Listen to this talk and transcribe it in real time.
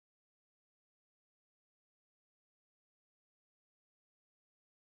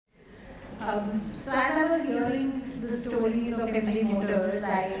So as I was hearing the stories of MG Motors,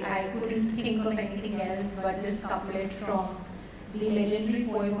 I couldn't think of anything else but this couplet from the legendary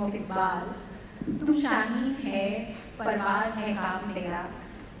poem of Iqbal. तू शाहीन है, परवाज़ है काम तेरा,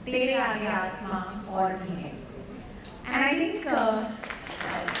 तेरे आगे आसमां और भी है. And I think,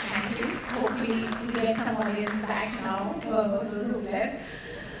 thank you. Hopefully we get some audience back now, those who left.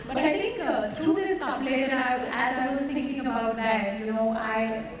 But I think through this couplet, as I was thinking about that,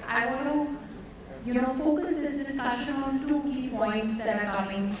 I want to, focus this discussion on two key points that are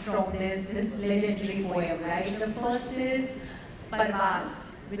coming from this legendary poem, right? The first is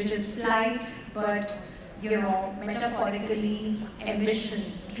parvaz, which is flight, but metaphorically ambition,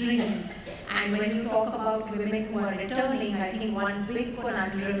 dreams. And when you talk about women who are returning, I think one big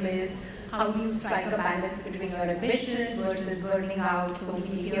conundrum is how do you strike a balance between your ambition versus burning out. So we'll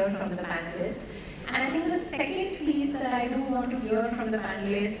hear from the panelists. And I think the second piece that I do want to hear from the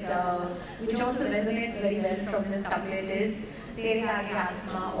panelists, which also resonates very well from this couplet, is Tere Aage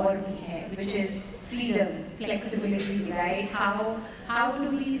Aasmaan Aur Bhi Hai, which is freedom, flexibility, right? How do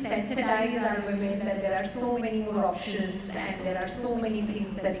we sensitize our women that there are so many more options and there are so many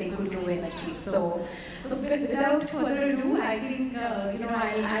things that they could do and achieve? So without further ado, I think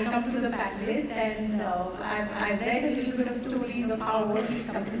I'll come to the panelists, and I've read a little bit of stories of how all these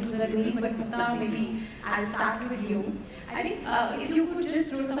companies are doing, but Mukta, maybe I'll start with you. I think if you could just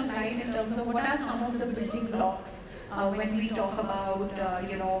throw some light in terms of what are some of the building blocks when we talk about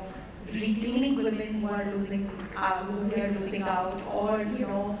retaining women who are losing out, or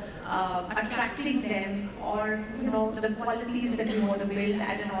attracting them, or the policies that we want to build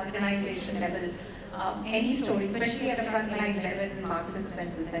at an organization level. Any story, especially at a frontline level in Marks and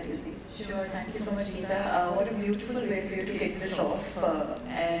Spencer's that you see? Sure, thank you so much, Geeta. What a beautiful way for you to kick this off,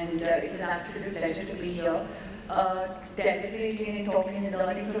 and it's an absolute pleasure to be here. Deliberating and talking and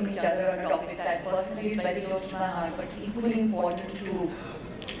learning from each other on a topic that personally is very close to my heart, but equally important to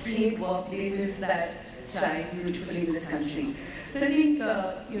create workplaces that thrive beautifully in this country. So I think,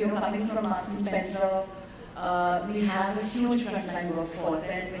 coming from Marks and Spencer, we have a huge frontline workforce,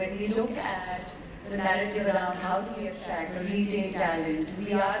 and when we look at the narrative around how do we attract or retain talent,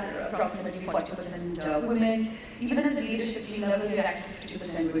 we are approximately 40% women. Even at the leadership team level, we are actually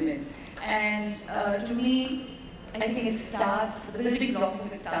 50% women. And to me, I think the building block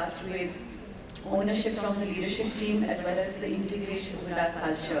of it starts with ownership from the leadership team, as well as the integration with our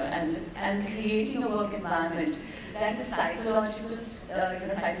culture, and creating a work environment that is psychologically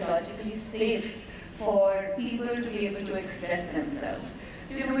safe for people to be able to express themselves.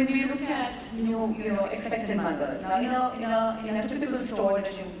 So when we look at expectant mothers, now in a typical store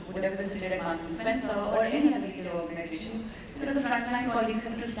that you would have visited at Marks and Spencer or any other retail organization, the frontline colleagues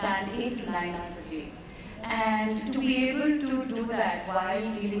have to stand 8 to 9 hours a day. And to be able to do that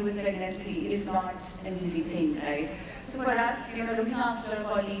while dealing with pregnancy is not an easy thing, right? So for us, looking after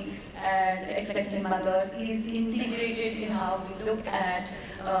colleagues and expectant mothers is integrated in how we look at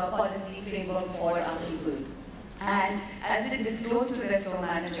policy framework for our people. And as it is disclosed to the store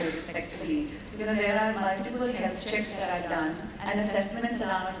managers, respectively, there are multiple health checks that are done and assessments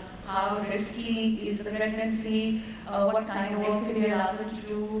around how risky is the pregnancy, what kind of work can we allow them to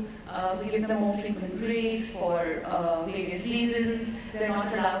do. We give them more frequent breaks for various reasons. They're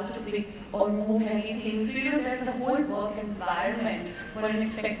not allowed to pick or move heavy things. So that the whole work environment for an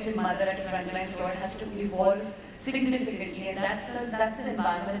expectant mother at a frontline store has to evolve significantly, and that's the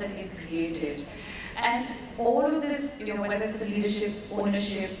environment that we've created. And all of this, whether it's the leadership,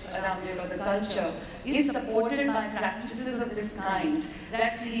 ownership around the culture, is supported by practices of this kind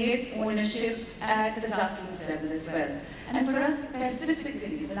that creates ownership at the grassroots level as well. And for us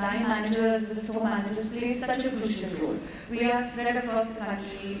specifically, the line managers, the store managers play such a crucial role. We are spread across the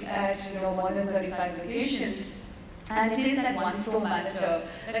country at more than 35 locations. And it is that one store manager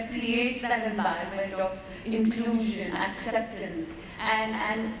that creates that environment of inclusion, acceptance,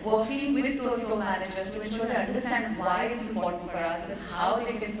 and working with those store managers to ensure they understand why it's important for us and how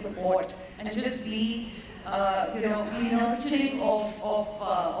they can support and just be nurturing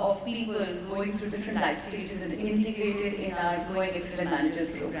of people going through different life stages and integrated in our Growing Excellent Managers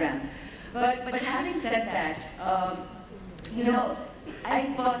program. But having said that,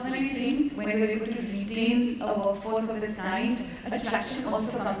 I personally think when we're able to retain a workforce of this kind, attraction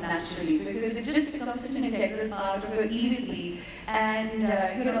also comes naturally, because it just becomes such an integral part of your EVP, and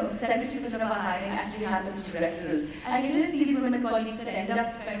 70% of our hiring actually happens to referrals. And it is these women colleagues that end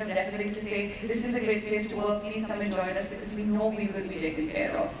up kind of referring to say, this is a great place to work, please come and join us, because we know we will be taken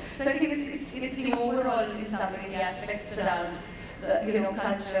care of. So I think it's the overall, in summary, the aspects around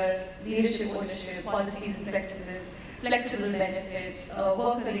culture, leadership, ownership, policies and practices flexible benefits,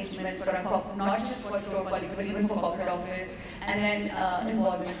 work arrangements for our not just for store colleagues, but even for corporate office, and then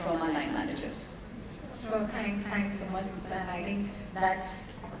involvement from our line managers. Sure, thanks so much, Mukta. And I think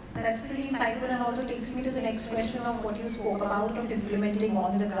that's pretty insightful, and also takes me to the next question of what you spoke about of implementing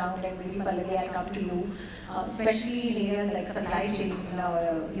on the ground. And maybe Pallavi, I'll come to you, especially in areas like supply chain,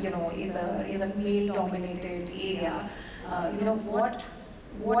 is a male-dominated area.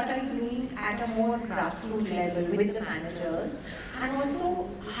 What are you doing at a more grassroots level with the managers, and also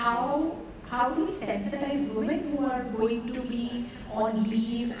how do we sensitize women who are going to be on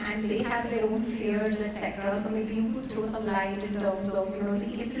leave and they have their own fears, etc. So maybe you could throw some light in terms of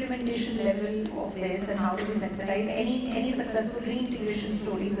the implementation level of this, and how do we sensitize any successful reintegration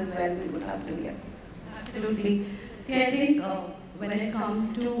stories as well. We would love to hear. Absolutely. See, I think when it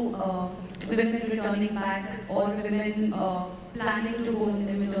comes to women returning back or women planning to go on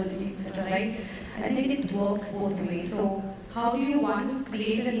maternity, etc., right? I think it works both ways. So how do you, one,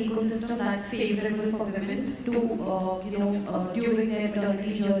 create an ecosystem that's favorable for women to, during their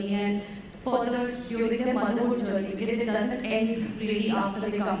maternity journey and further during their motherhood journey, because it doesn't end really after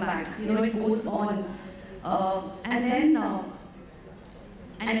they come back. It goes on. And then,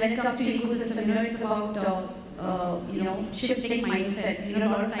 and when it comes to ecosystem, it's about shifting mindsets. A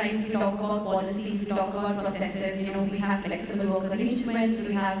lot of times we talk about policies, we talk about processes. We have flexible work arrangements,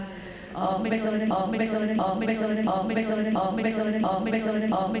 we have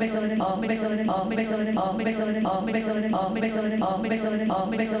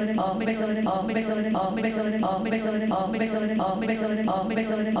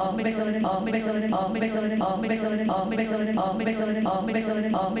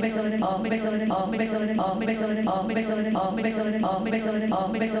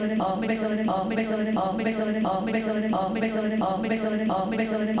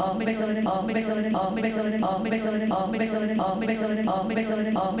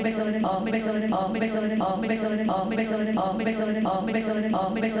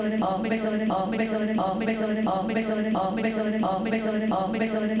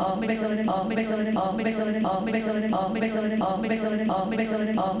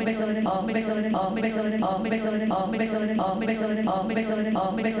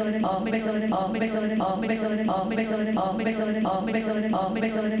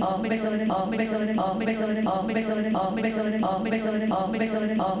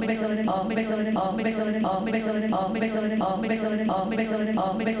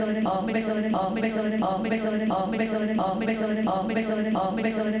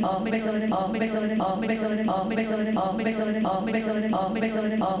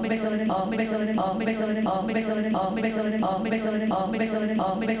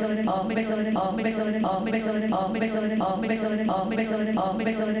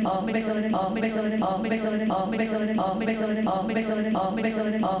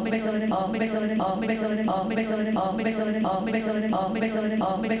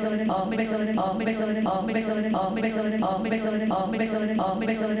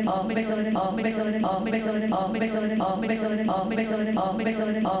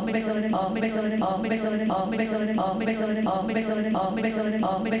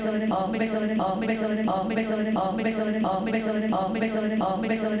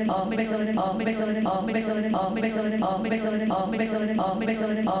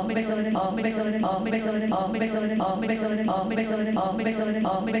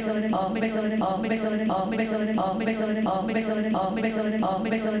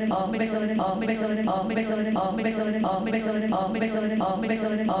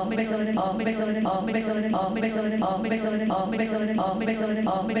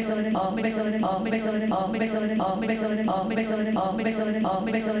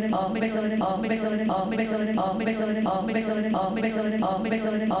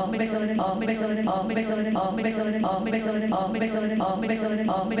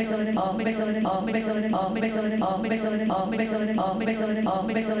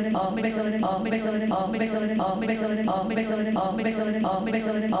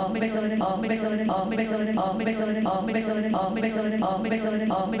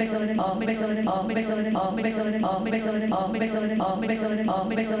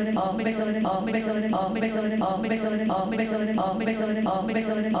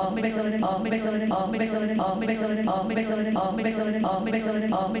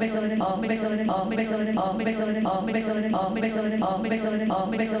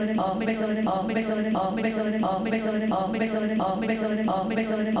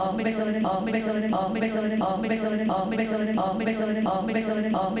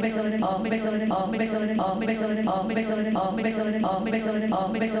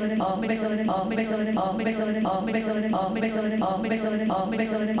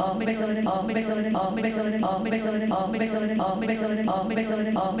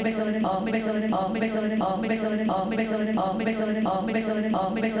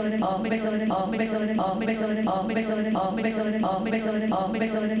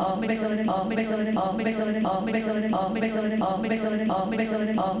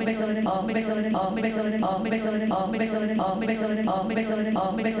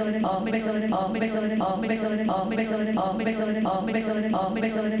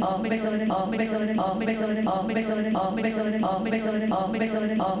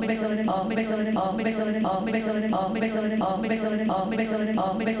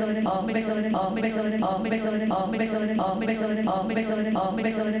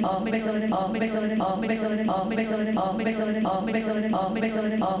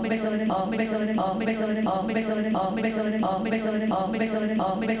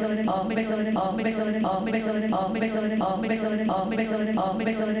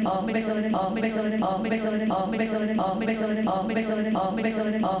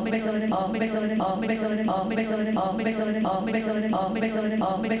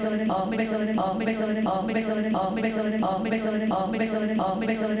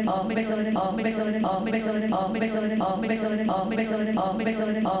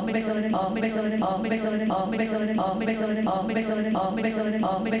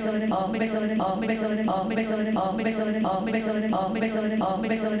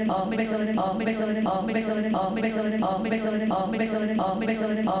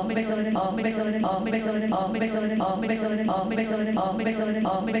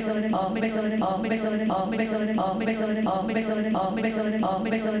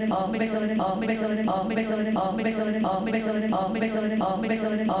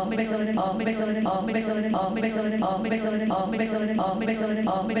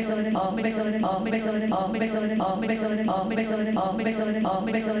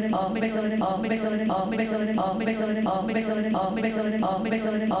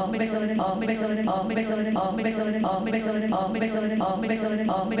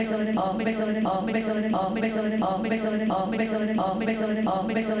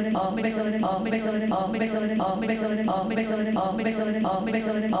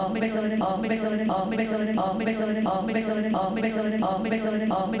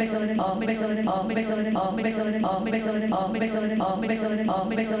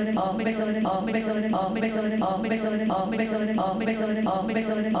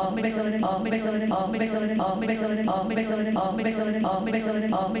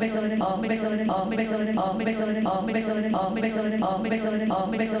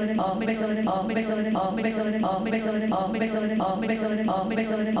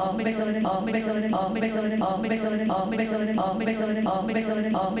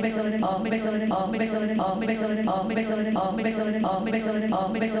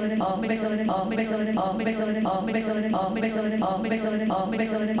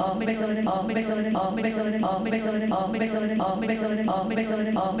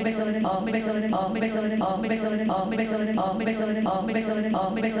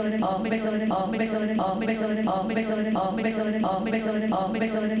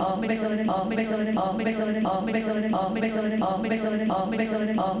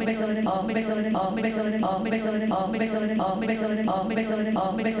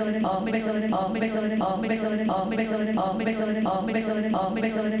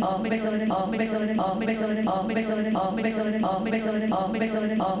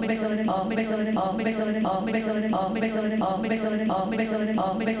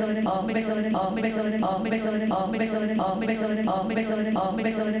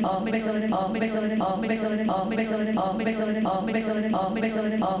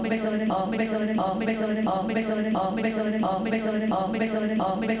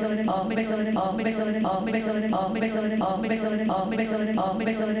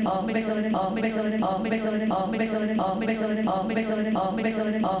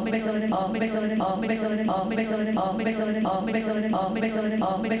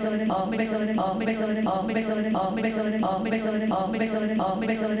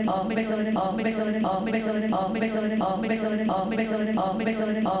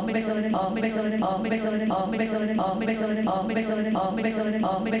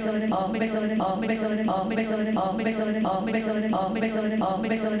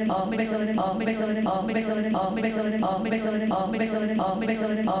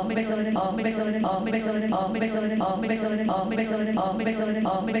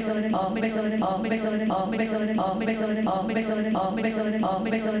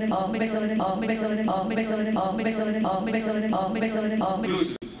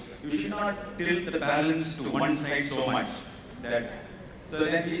maternity. You should not tilt the balance to one side so much that. So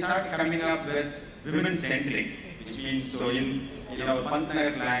then we start coming up with women-centric, which means so in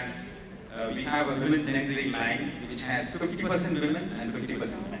Pantnagar land, we have a women-centric line which has 50% women and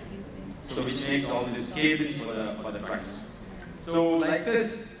 50% men. So which makes all these cabins for the trucks. So like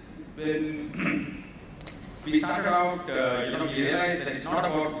this, when we started out, we realized that it's not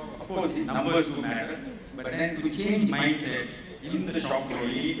about, of course, the numbers do matter, but then to change mindsets in the shop floor,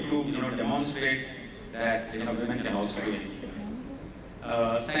 we need to demonstrate that women can also do it.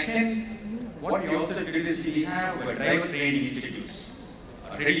 Second, what we also did is we have driver training institutes.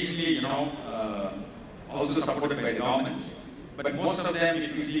 Traditionally, also supported by the governments. But most of them,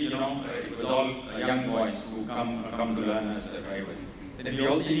 if you see, it was all young boys who come to learn as drivers. Then we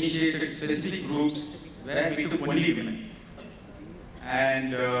also initiated specific groups where we took only women.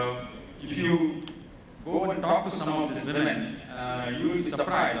 And if you go and talk to some of these women, you will be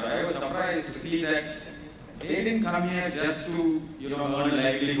surprised. I was surprised to see that they didn't come here just to earn a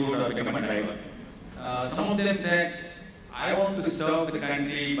livelihood or become a driver. Some of them said, I want to serve the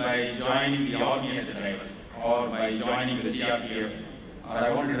country by joining the army as a driver, or by joining the CRPF, or I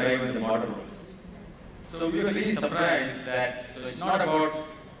want to drive in the border roads. So we were really surprised that, so it's not about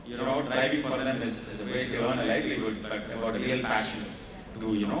driving for them as a way to earn a livelihood, but about a real passion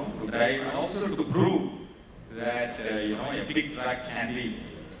to drive, and also to prove that a big truck can be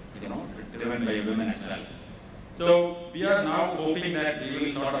driven by women as well. So we are now hoping that we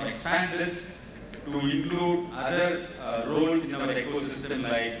will sort of expand this to include other roles in our ecosystem,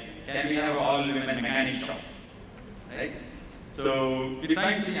 like can we have all women mechanic shop, right? So we're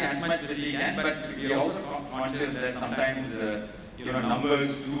trying to see as much as we can, but we are also conscious that sometimes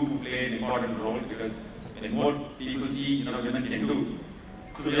numbers do play an important role, because when more people see women can do.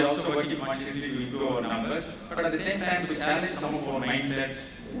 So we are also working consciously to improve our numbers, but at the same time to challenge some of our mindsets.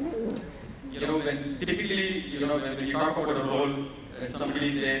 When typically, when you talk about a role,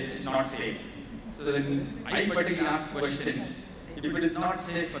 somebody says it's not safe. So then I particularly ask the question, if it is not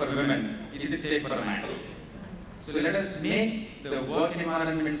safe for women, is it safe for a man? So let us make the work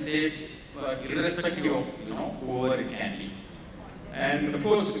environment safe irrespective of whoever it can be. And of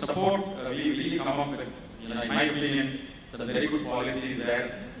course, to support, we really come up with, in my opinion, some very good policies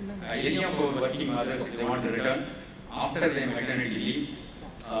where any of our working mothers, if they want to return after their maternity leave,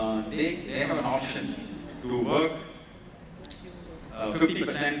 they have an option to work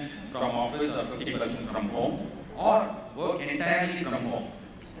 50% from office or 50% from home, or work entirely from home,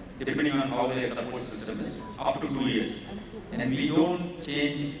 depending on how their support system is, up to 2 years. And we don't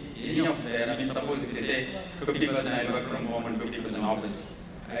change any of their, suppose if they say 50% I work from home and 50% office,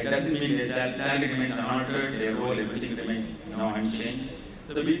 it doesn't mean their salary remains unaltered, their role, everything remains unchanged.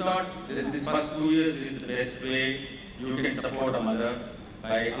 So we thought that this first 2 years is the best way you can support a mother,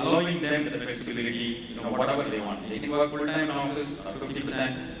 by allowing them the flexibility, whatever they want. They can work full-time in office, or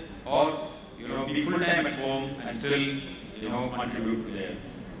 50%, or be full-time at home and still contribute to their.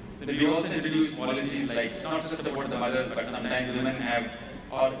 Then we also introduced policies like, it's not just about the mothers, but sometimes women have,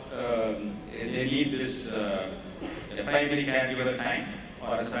 or they need this primary caregiver time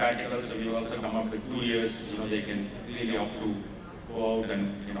or a sabbatical. So we also come up with 2 years. They can really opt to go out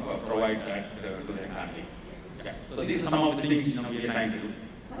and provide that to their family. Yeah. So these are some of the things we are trying to do.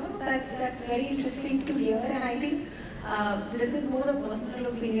 Oh, that's very interesting to hear, and I think this is more a personal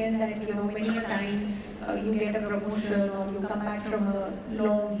opinion that many times you get a promotion or you come back from a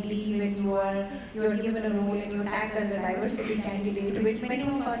long leave and you're given a role and you're tagged as a diversity candidate, which many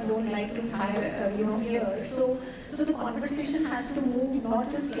of us don't like to hire here. So the conversation has to move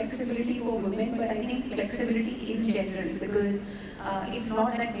not just flexibility for women, but I think flexibility in general, because it's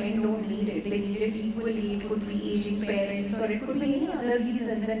not that men don't need it. They need it equally. It could be aging parents, or it could be any other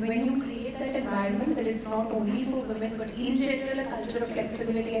reasons. And when you create that environment that it's not only for women, but in general a culture of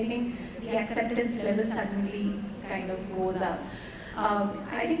flexibility, I think the acceptance level suddenly kind of goes up.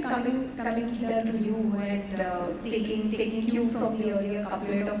 I think coming Geeta to you and taking cue from the earlier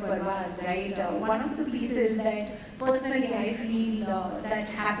couplet of Parvaz, right? One of the pieces that personally I feel that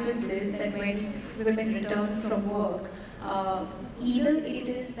happens is that when women return from work, either it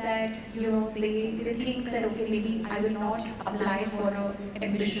is that they think that okay, maybe I will not apply for an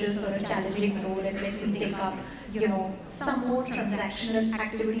ambitious or a challenging role, and let me take up some more transactional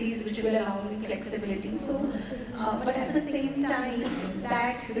activities which will allow me flexibility. So, but at the same time,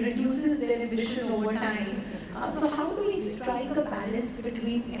 that reduces their ambition over time. So how do we strike a balance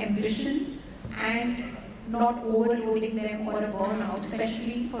between ambition and not overloading them or a burnout,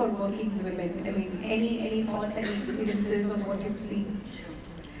 especially for working women? I mean, any thoughts, any experiences on what you've seen?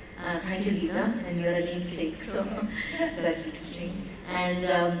 Thank you, Geeta, and you're a namesake, so that's interesting.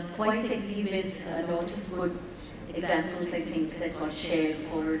 And quite agree with a lot of good examples, I think, that got shared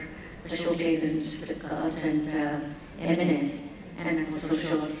for Ashok, Leyland, Flipkart, and M&S, and I'm also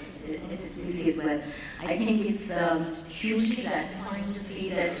sure HSBC as well. I think it's hugely gratifying to see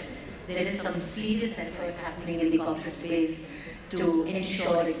that there is some serious effort happening in the corporate space to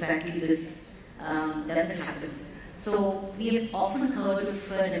ensure exactly this doesn't happen. So we have often heard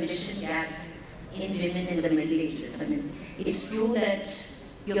of an ambition gap in women in the Middle Ages. I mean, it's true that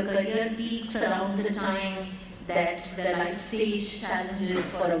your career peaks around the time that the life stage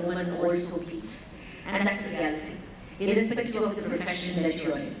challenges for a woman also peaks. And that's the reality. Irrespective of the profession that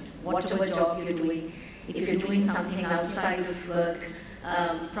you're in, whatever job you're doing, if you're doing something outside of work,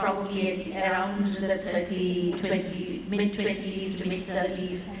 probably around the mid-20s to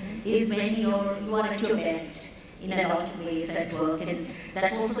mid-30s is when you are at your best in a lot of ways at work, and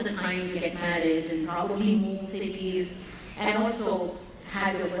that's also the time you get married and probably move cities and also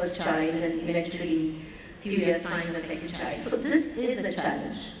have your first child and eventually a few years' time a second child. So this is a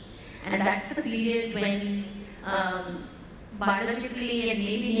challenge, and that's the period when biologically and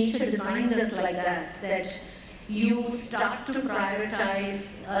maybe nature designed us like that you start to prioritize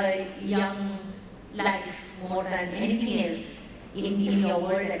a young life more than anything else in your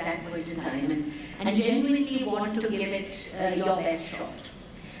world at that point in time, and genuinely want to give it your best shot.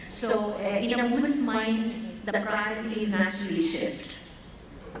 So in a woman's mind, the priorities naturally shift.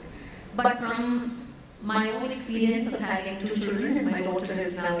 But from my own experience of having 2 children, and my daughter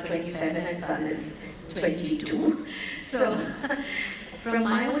is now 27 and son is 22, so from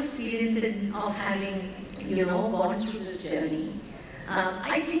my own experience of having, gone through this journey,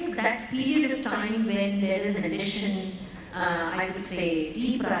 I think that period of time when there is an ambition, I would say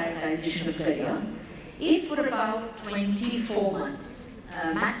deprioritization of career, is for about 24 months,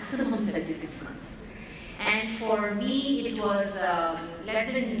 maximum 36 months. And for me, it was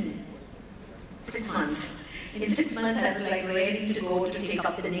less than 6 months. In 6 months, I was like ready to go to take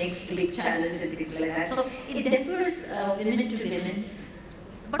up the next big challenge and things like that. So it differs women to women.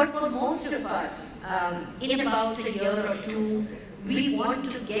 But for most of us, in about a year or two, we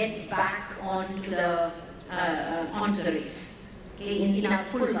want to get back onto the race, okay, in our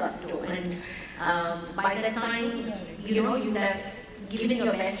full gusto. And by that time, you have given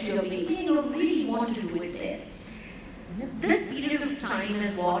your best to your baby, and you really want to do it there. This period of time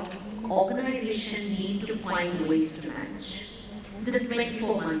is what organizations need to find ways to manage. This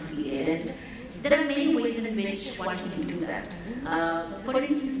 24 months period, and there are many ways in which one can do that. For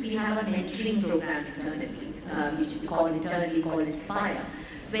instance, we have a mentoring program internally, which we internally call Inspire,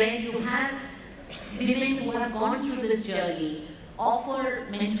 where you have women who have gone through this journey, offer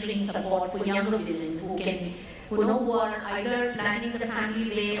mentoring support for younger women who are either planning the family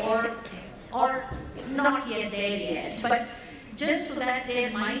way or not yet there yet, but just so that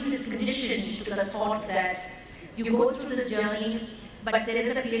their mind is conditioned to the thought that you go through this journey, but there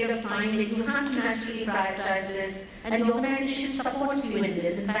is a period of time that you have to naturally prioritize this, and the organization supports you in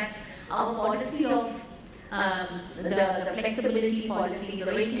this. In fact, our policy of the flexibility policy,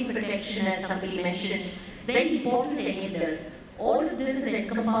 the rating protection, as somebody mentioned, very important enablers. All of this is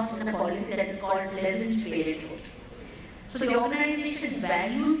encompassed in a policy that is called pleasant parenthood. So the organization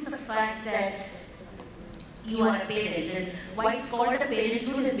values the fact that you are a parent, and why it's called a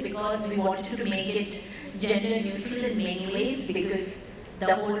parenthood is because we wanted to make it gender neutral in many ways, because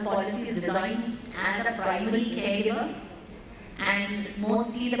the whole policy is designed as a primary caregiver, and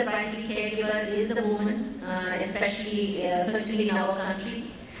mostly the primary caregiver is a woman, especially certainly in our country.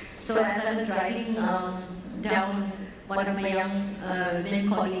 So as I was driving down, one of my young women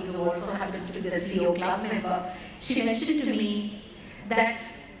colleagues who also happens to be the CEO club member, she mentioned to me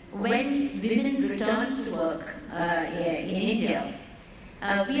that when women return to work in India,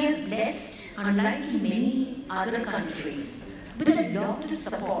 we are blessed, unlike in many other countries, with a lot of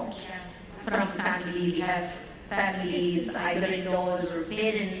support from family. We have families, either in-laws or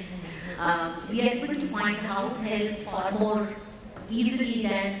parents. We are able to find house help far more easily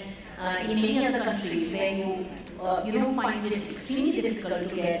than in many other countries where you don't find it extremely difficult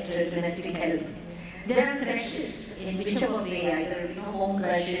to get domestic help. There are creches in whichever way, either home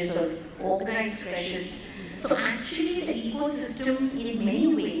creches or organized creches. So actually the ecosystem in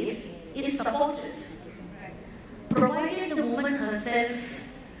many ways is supportive, provided the woman herself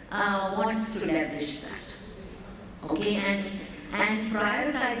wants to leverage that, okay, and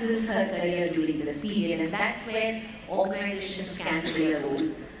prioritizes her career during this period, and that's where organizations can play a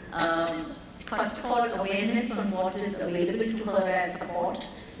role. First of all, awareness on what is available to her as support,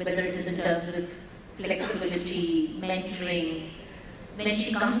 whether it is in terms of flexibility, mentoring, when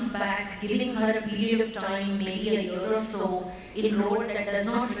she comes back, giving her a period of time, maybe a year or so, in a role that does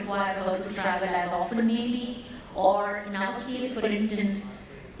not require her to travel as often maybe, or in our case, for instance,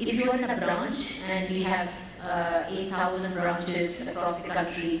 if you're in a branch, and we have 8,000 branches across the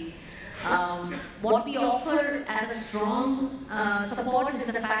country, what we offer as a strong support is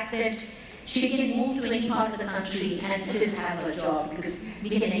the fact that she can move to any part of the country and still have her job, because we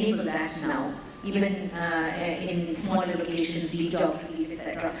can enable that now, even in smaller locations, lead geographies,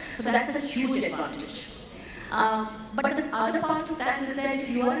 etc. So that's a huge advantage. But the other part of that is that if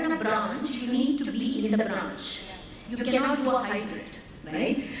you are in a branch, you need to be in the branch. You cannot do a hybrid,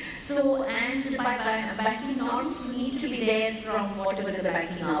 right? So, and by banking norms, you need to be there from whatever is the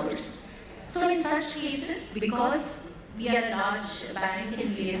banking hours. So in such cases, because we are a large bank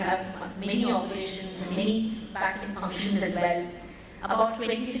and we have many operations and many banking functions as well, about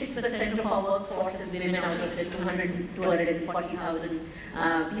 26% of our workforce is women out of the 240,000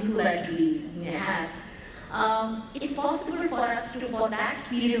 people that we have. It's possible for us to, for that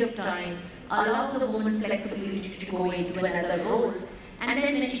period of time, allow the woman flexibility to go into another role. And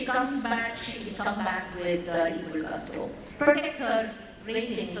then when she comes back, she will come back with equal gusto. Protect her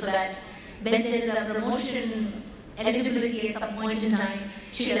rating so that when there is a promotion eligibility at some point in time,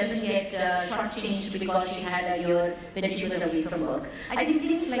 she doesn't get shortchanged because she had a year when she was away from work. I think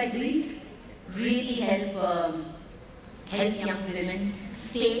things like these really help young women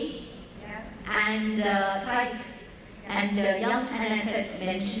stay and thrive. And young, and as I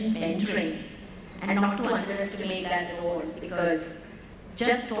mentioned, mentoring, and not to underestimate that role, because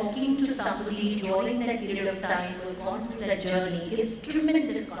just talking to somebody during that period of time who has gone through that journey gives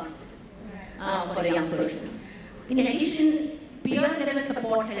tremendous confidence for a young person. In addition, peer level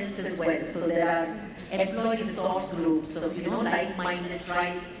support helps as well. So there are employee resource groups, so if you know, like-minded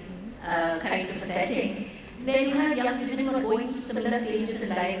tribe kind of a setting, where you have young women who are going through similar stages in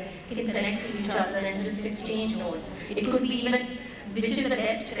life, can connect with each other and just exchange notes. It could be even which is the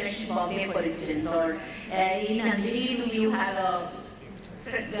best crash in Bombay, for instance, or in Andheri, do you have a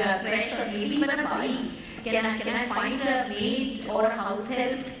crash, or maybe even a bari? Can I find a maid or a house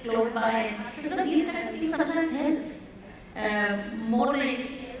help close by? So, you know, these kind of things sometimes help more than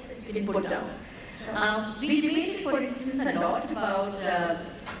anything else that you can put down. We debated, for instance, a lot about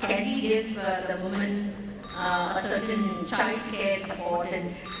can we give the woman a certain child care support,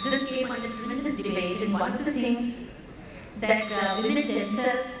 and this came under tremendous debate. And one of the things that women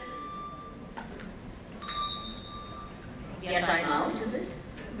themselves, we are time out, is it?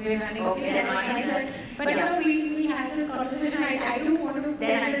 We're running okay, then but you know, we had this conversation. I don't want to.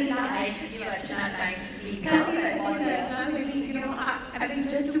 Then I think I should give Archana time to speak. Thank you, Archana. Maybe, you know, I mean,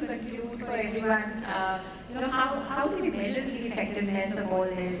 just to conclude for everyone, you know, how do we measure the effectiveness of all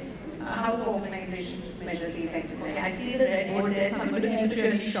this? How do organizations measure the effectiveness? Okay, I see the red board there, so I'm going to keep it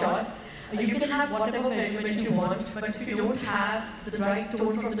really short. You can have whatever measurement you want, but if you don't have the right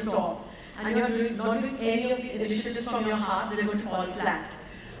tone from the top, and you're not doing any of these initiatives from your heart, they're going to fall flat.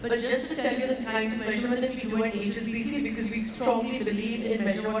 But just to tell you the kind of measurement that we do at HSBC, because we strongly believe in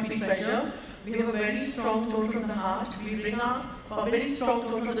measure what we treasure, we have a very strong tone from the heart. We bring a very strong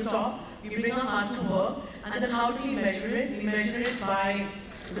tone from the top. We bring our heart to work. And then how do we measure it? We measure it by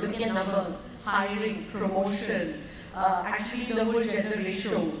looking at numbers, hiring, promotion, actually the whole gender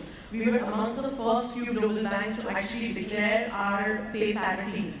ratio. We were amongst the first few global banks to actually declare our pay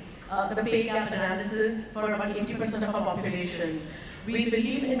parity, the pay gap analysis for about 80% of our population. We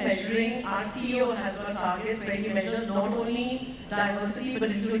believe in measuring. Our CEO has got targets where he measures not only diversity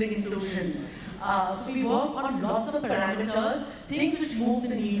but including inclusion. So we work on lots of parameters, things which move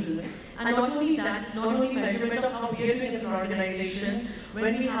the needle. And not only that, it's not only measurement of how we are doing as an organization.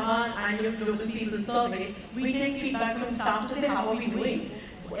 When we have our annual Global People Survey, we take feedback from staff to say, how are we doing?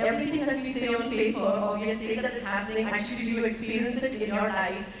 Everything that we say on paper or we say that is happening, actually do you experience it in your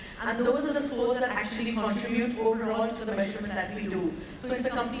life? And those are the scores that actually contribute overall to the measurement that we do. So it's a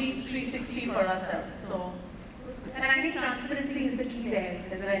complete 360 for ourselves. So. And I think transparency is the key there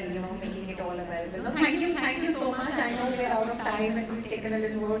as well, you know, making it all available. No, thank you so much. I know we're out of time and we've taken a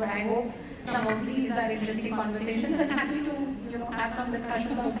little more, but I hope some of these are interesting conversations and happy to, you know, have some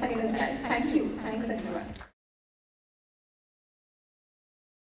discussions outside as well. Thank you. Thanks everyone.